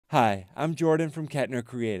Hi, I'm Jordan from Kettner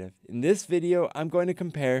Creative. In this video, I'm going to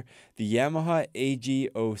compare the Yamaha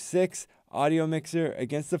AG06 Audio Mixer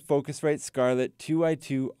against the Focusrite Scarlett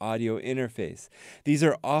 2i2 audio interface. These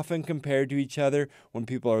are often compared to each other when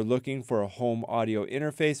people are looking for a home audio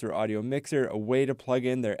interface or audio mixer, a way to plug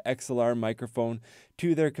in their XLR microphone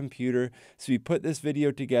to their computer. So we put this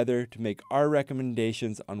video together to make our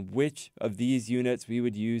recommendations on which of these units we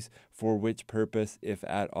would use for which purpose, if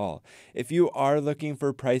at all. If you are looking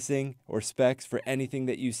for pricing or specs for anything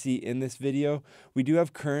that you see in this video, we do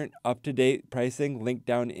have current up-to-date pricing linked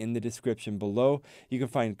down in the description below. You can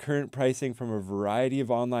find current pricing from a variety of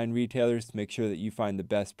online retailers to make sure that you find the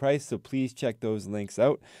best price, so please check those links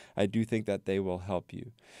out. I do think that they will help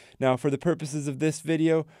you. Now, for the purposes of this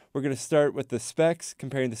video, we're going to start with the specs,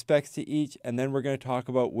 comparing the specs to each, and then we're going to talk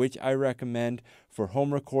about which I recommend for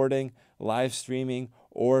home recording, live streaming,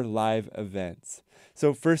 or live events.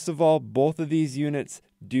 So first of all, both of these units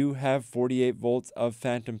do have 48 volts of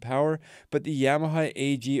phantom power, but the Yamaha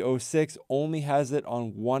AG06 only has it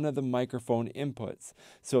on one of the microphone inputs.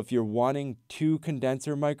 So if you're wanting two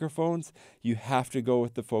condenser microphones, you have to go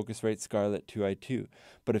with the Focusrite Scarlett 2i2.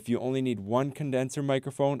 But if you only need one condenser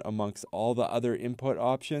microphone amongst all the other input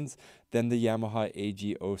options, then the Yamaha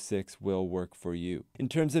AG06 will work for you. In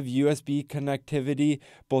terms of USB connectivity,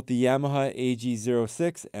 both the Yamaha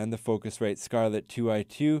AG06 and the Focusrite Scarlett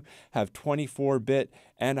 2i2 have 24-bit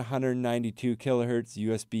and 192 kilohertz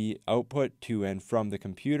USB output to and from the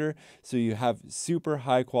computer. So you have super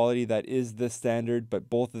high quality. That is the standard, but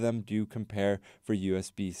both of them do compare for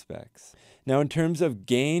USB specs. Now, in terms of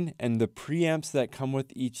gain and the preamps that come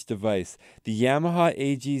with each device, the Yamaha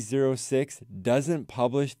AG06 doesn't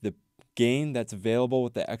publish the gain that's available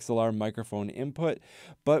with the XLR microphone input,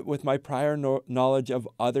 but with my prior knowledge of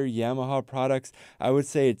other Yamaha products, I would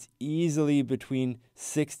say it's easily between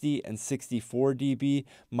 60 and 64 dB.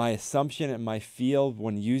 My assumption and my feel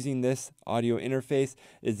when using this audio interface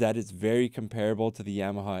is that it's very comparable to the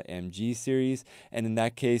Yamaha MG series, and in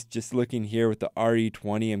that case, just looking here with the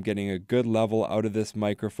RE20, I'm getting a good level out of this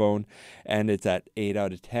microphone, and it's at 8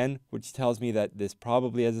 out of 10, which tells me that this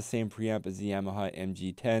probably has the same preamp as the Yamaha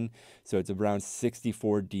MG10, so it's around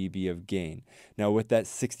 64 dB of gain. Now with that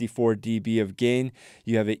 64 dB of gain,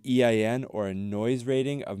 you have an EIN or a noise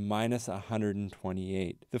rating of minus 128.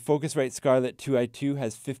 The Focusrite Scarlett 2i2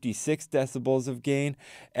 has 56 decibels of gain,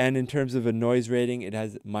 and in terms of a noise rating, it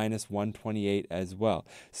has minus 128 as well.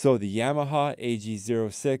 So the Yamaha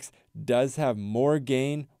AG06 does have more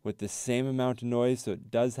gain with the same amount of noise, so it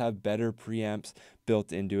does have better preamps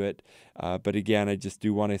built into it. But again, I just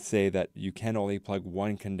do want to say that you can only plug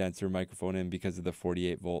one condenser microphone in because of the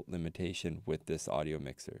 48 volt limitation with this audio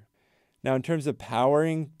mixer. Now, in terms of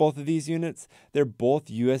powering both of these units, they're both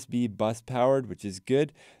USB bus powered, which is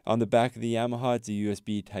good. On the back of the Yamaha, it's a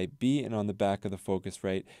USB Type B, and on the back of the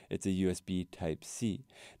Focusrite, it's a USB Type C.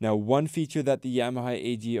 Now, one feature that the Yamaha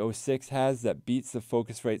AG06 has that beats the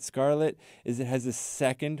Focusrite Scarlett is it has a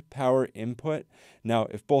second power input. Now,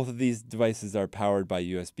 if both of these devices are powered by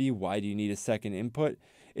USB, why do you need a second input?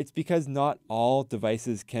 It's because not all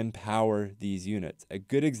devices can power these units. A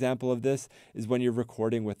good example of this is when you're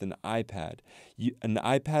recording with an iPad. An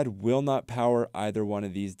iPad will not power either one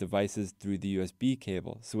of these devices through the USB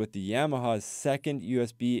cable. So with the Yamaha's second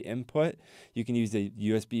USB input, you can use a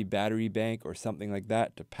USB battery bank or something like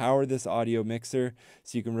that to power this audio mixer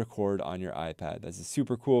so you can record on your iPad. That's a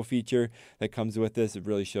super cool feature that comes with this. It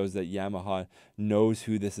really shows that Yamaha knows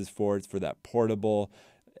who this is for. It's for that portable,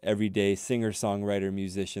 everyday singer-songwriter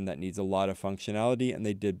musician that needs a lot of functionality, and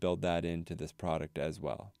they did build that into this product as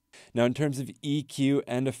well. Now, in terms of EQ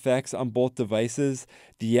and effects on both devices,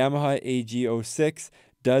 the Yamaha AG06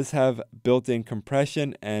 does have built-in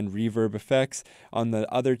compression and reverb effects. On the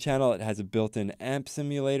other channel, it has a built-in amp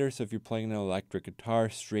simulator, so if you're playing an electric guitar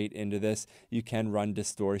straight into this, you can run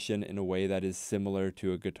distortion in a way that is similar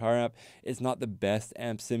to a guitar amp. It's not the best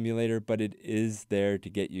amp simulator, but it is there to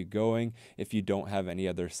get you going if you don't have any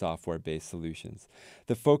other software-based solutions.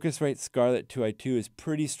 The Focusrite Scarlett 2i2 is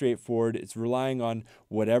pretty straightforward. It's relying on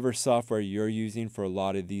whatever software you're using for a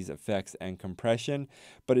lot of these effects and compression,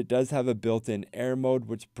 but it does have a built-in air mode,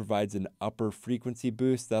 which provides an upper frequency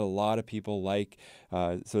boost that a lot of people like.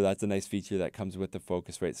 So that's a nice feature that comes with the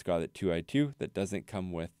Focusrite Scarlett 2i2 that doesn't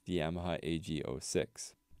come with the Yamaha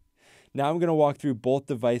AG06. Now I'm going to walk through both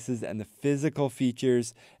devices and the physical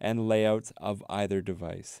features and layouts of either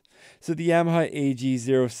device. So the Yamaha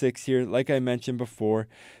AG06 here, like I mentioned before,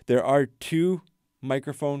 there are two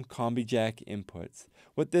microphone, combi jack inputs.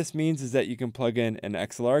 What this means is that you can plug in an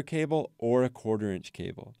XLR cable or a 1/4-inch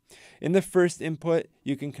cable. In the first input,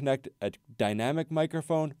 you can connect a dynamic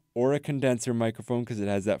microphone or a condenser microphone because it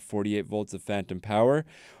has that 48 volts of phantom power.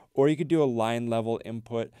 Or you could do a line level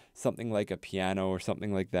input, something like a piano or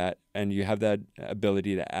something like that, and you have that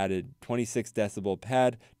ability to add a 26 decibel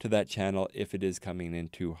pad to that channel if it is coming in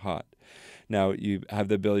too hot. Now you have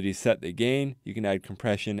the ability to set the gain, you can add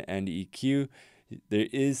compression and EQ. There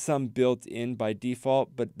is some built in by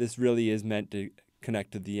default, but this really is meant to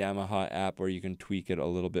connect to the Yamaha app where you can tweak it a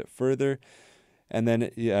little bit further. And then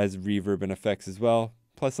it has reverb and effects as well,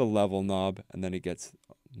 plus a level knob, and then it gets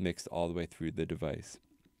mixed all the way through the device.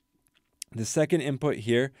 The second input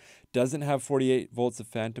here doesn't have 48 volts of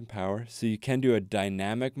phantom power, so you can do a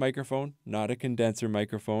dynamic microphone, not a condenser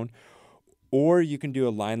microphone, or you can do a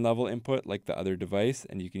line level input like the other device,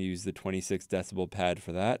 and you can use the 26 decibel pad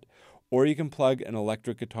for that. Or you can plug an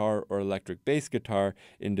electric guitar or electric bass guitar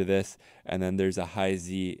into this, and then there's a high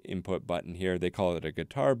Z input button here. They call it a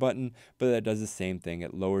guitar button, but that does the same thing.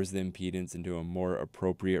 It lowers the impedance into a more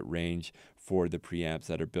appropriate range for the preamps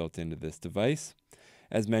that are built into this device.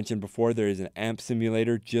 As mentioned before, there is an amp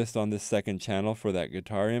simulator just on the second channel for that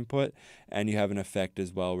guitar input, and you have an effect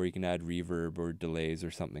as well where you can add reverb or delays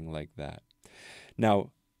or something like that.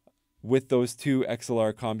 Now, with those two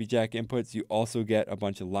XLR combi jack inputs, you also get a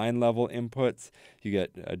bunch of line level inputs. You get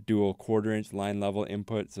a dual 1/4-inch line level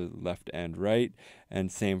input, so left and right,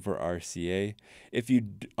 and same for RCA. If you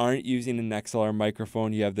aren't using an XLR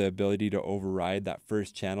microphone, you have the ability to override that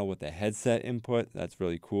first channel with a headset input. That's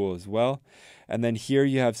really cool as well. And then here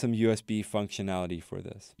you have some USB functionality for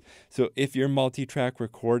this. So if you're multi-track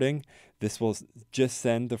recording, this will just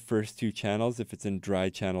send the first two channels if it's in dry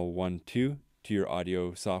channel 1, 2. To your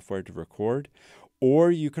audio software to record,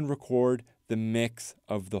 or you can record the mix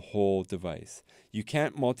of the whole device. You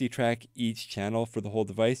can't multi-track each channel for the whole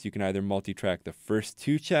device. You can either multi-track the first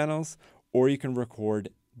two channels, or you can record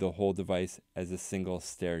the whole device as a single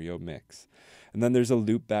stereo mix. And then there's a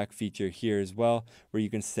loop back feature here as well, where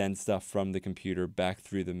you can send stuff from the computer back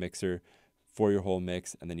through the mixer for your whole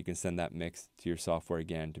mix, and then you can send that mix to your software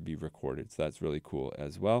again to be recorded. So that's really cool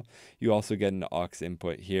as well. You also get an aux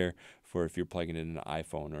input here for if you're plugging in an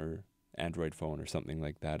iPhone or Android phone or something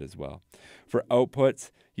like that as well. For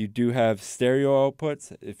outputs, you do have stereo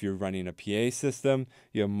outputs. If you're running a PA system,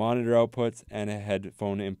 you have monitor outputs and a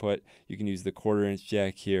headphone input. You can use the 1/4-inch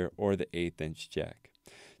jack here or the 1/8-inch jack.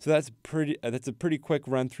 So that's a pretty quick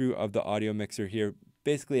run through of the audio mixer here.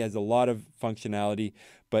 Basically has a lot of functionality,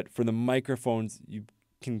 but for the microphones, you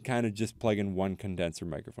can kind of just plug in one condenser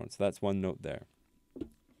microphone. So that's one note there.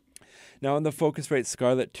 Now on the Focusrite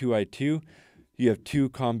Scarlett 2i2, you have two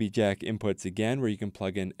combi jack inputs again, where you can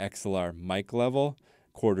plug in XLR mic level,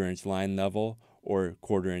 1/4-inch line level, or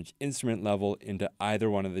 1/4-inch instrument level into either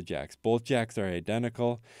one of the jacks. Both jacks are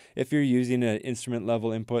identical. If you're using an instrument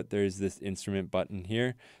level input, there's this instrument button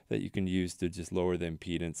here that you can use to just lower the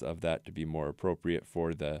impedance of that to be more appropriate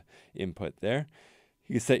for the input there.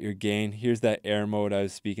 You can set your gain. Here's that air mode I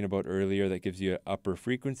was speaking about earlier that gives you an upper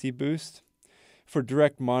frequency boost. For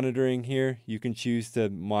direct monitoring here, you can choose to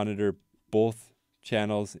monitor both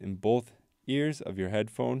channels in both ears of your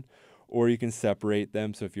headphone, or you can separate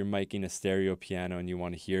them. So if you're miking a stereo piano and you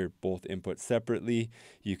want to hear both inputs separately,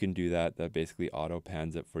 you can do that. That basically auto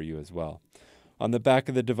pans it for you as well. On the back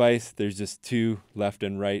of the device, there's just two left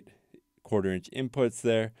and right 1/4-inch inputs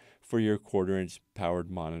there for your 1/4-inch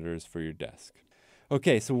powered monitors for your desk.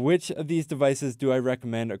 Okay, so which of these devices do I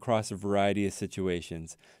recommend across a variety of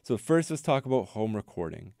situations? So first, let's talk about home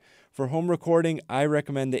recording. For home recording, I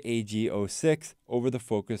recommend the AG06 over the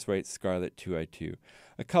Focusrite Scarlett 2i2.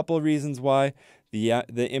 A couple of reasons why. The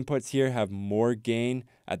inputs here have more gain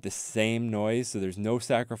at the same noise, so there's no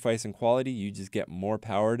sacrifice in quality. You just get more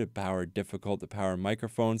power to power difficult to power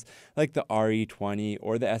microphones like the RE20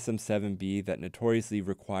 or the SM7B that notoriously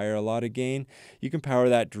require a lot of gain. You can power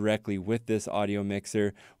that directly with this audio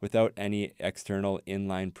mixer without any external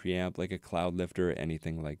inline preamp like a cloud lifter or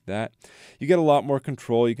anything like that. You get a lot more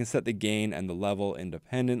control. You can set the gain and the level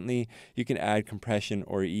independently. You can add compression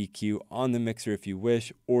or EQ on the mixer if you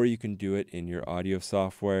wish, or you can do it in your audio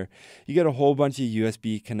software. You get a whole bunch of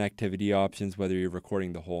USB connectivity options, whether you're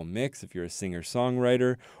recording the whole mix, if you're a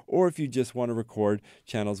singer-songwriter, or if you just want to record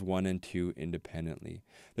channels 1 and 2 independently.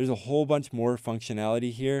 There's a whole bunch more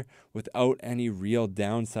functionality here without any real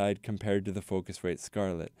downside compared to the Focusrite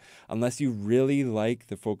Scarlett. Unless you really like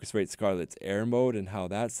the Focusrite Scarlett's air mode and how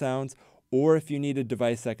that sounds, Or if you need a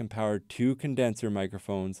device that can power 2 condenser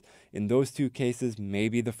microphones, in those 2 cases,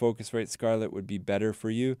 maybe the Focusrite Scarlett would be better for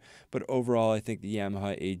you, but overall I think the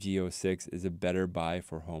Yamaha AG06 is a better buy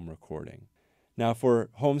for home recording. Now for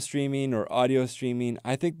home streaming or audio streaming,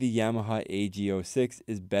 I think the Yamaha AG06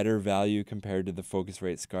 is better value compared to the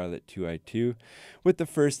Focusrite Scarlett 2i2. With the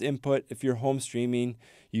first input, if you're home streaming,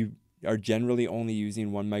 you are generally only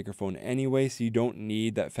using one microphone anyway, so you don't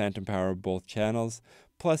need that phantom power of both channels.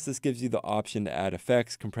 Plus, this gives you the option to add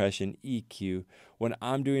effects, compression, EQ. When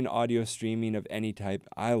I'm doing audio streaming of any type,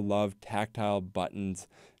 I love tactile buttons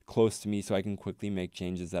close to me so I can quickly make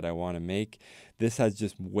changes that I want to make. This has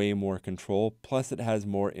just way more control, plus it has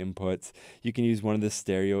more inputs. You can use one of the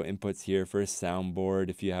stereo inputs here for a soundboard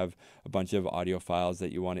if you have a bunch of audio files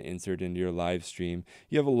that you want to insert into your live stream.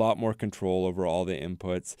 You have a lot more control over all the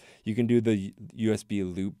inputs. You can do the USB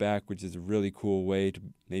loopback, which is a really cool way to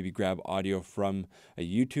maybe grab audio from a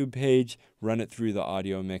YouTube page, run it through the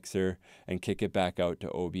audio mixer, and kick it back out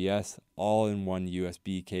to OBS, all in one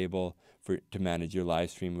USB cable to manage your live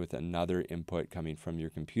stream with another input coming from your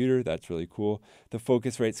computer. That's really cool. The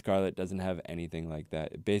Focusrite Scarlett doesn't have anything like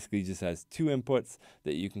that. It basically just has 2 inputs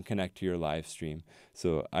that you can connect to your live stream.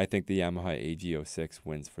 So I think the Yamaha AG06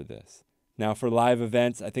 wins for this. Now for live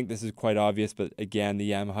events, I think this is quite obvious, but again,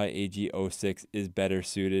 the Yamaha AG06 is better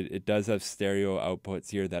suited. It does have stereo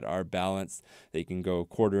outputs here that are balanced. They can go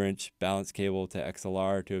 1/4 inch balance cable to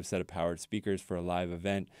XLR to a set of powered speakers for a live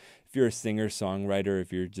event. If you're a singer-songwriter,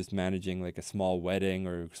 if you're just managing like a small wedding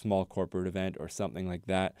or a small corporate event or something like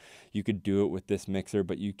that, you could do it with this mixer,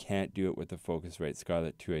 but you can't do it with the Focusrite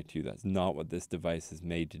Scarlett 2i2. That's not what this device is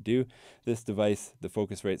made to do. This device, the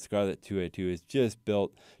Focusrite Scarlett 2i2, is just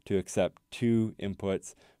built to accept 2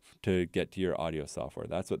 inputs to get to your audio software.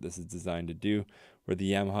 That's what this is designed to do, where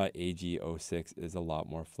the Yamaha AG06 is a lot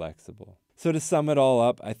more flexible. So to sum it all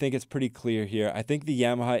up, I think it's pretty clear here. I think the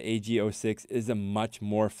Yamaha AG06 is a much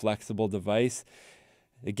more flexible device.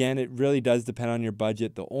 Again, it really does depend on your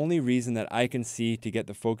budget. The only reason that I can see to get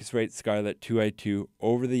the Focusrite Scarlett 2i2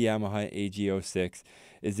 over the Yamaha AG06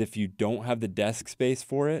 is if you don't have the desk space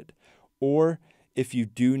for it, or if you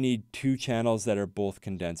do need 2 channels that are both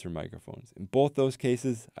condenser microphones. In both those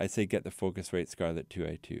cases, I say get the Focusrite Scarlett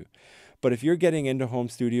 2i2. But if you're getting into home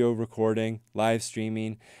studio recording, live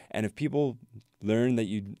streaming, and if people learn that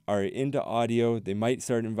you are into audio, they might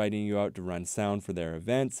start inviting you out to run sound for their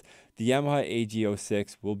events. The Yamaha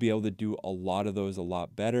AG06 will be able to do a lot of those a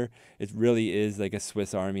lot better. It really is like a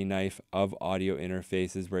Swiss Army knife of audio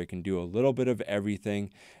interfaces where it can do a little bit of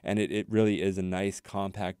everything, and it really is a nice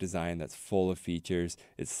compact design that's full of features.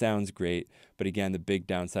 It sounds great, but again, the big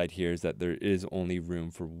downside here is that there is only room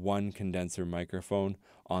for 1 condenser microphone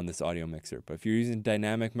on this audio mixer. But if you're using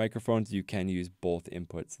dynamic microphones, you can use both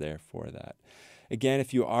inputs there for that. Again,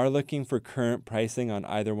 if you are looking for current pricing on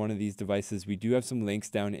either one of these devices, we do have some links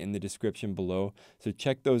down in the description below. So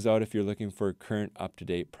check those out if you're looking for current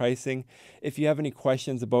up-to-date pricing. If you have any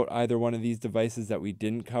questions about either one of these devices that we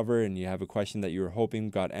didn't cover and you have a question that you were hoping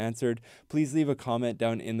got answered, please leave a comment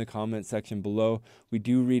down in the comment section below. We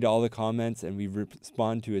do read all the comments and we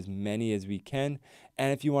respond to as many as we can.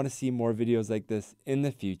 And if you want to see more videos like this in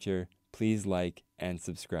the future, please like and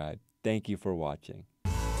subscribe. Thank you for watching.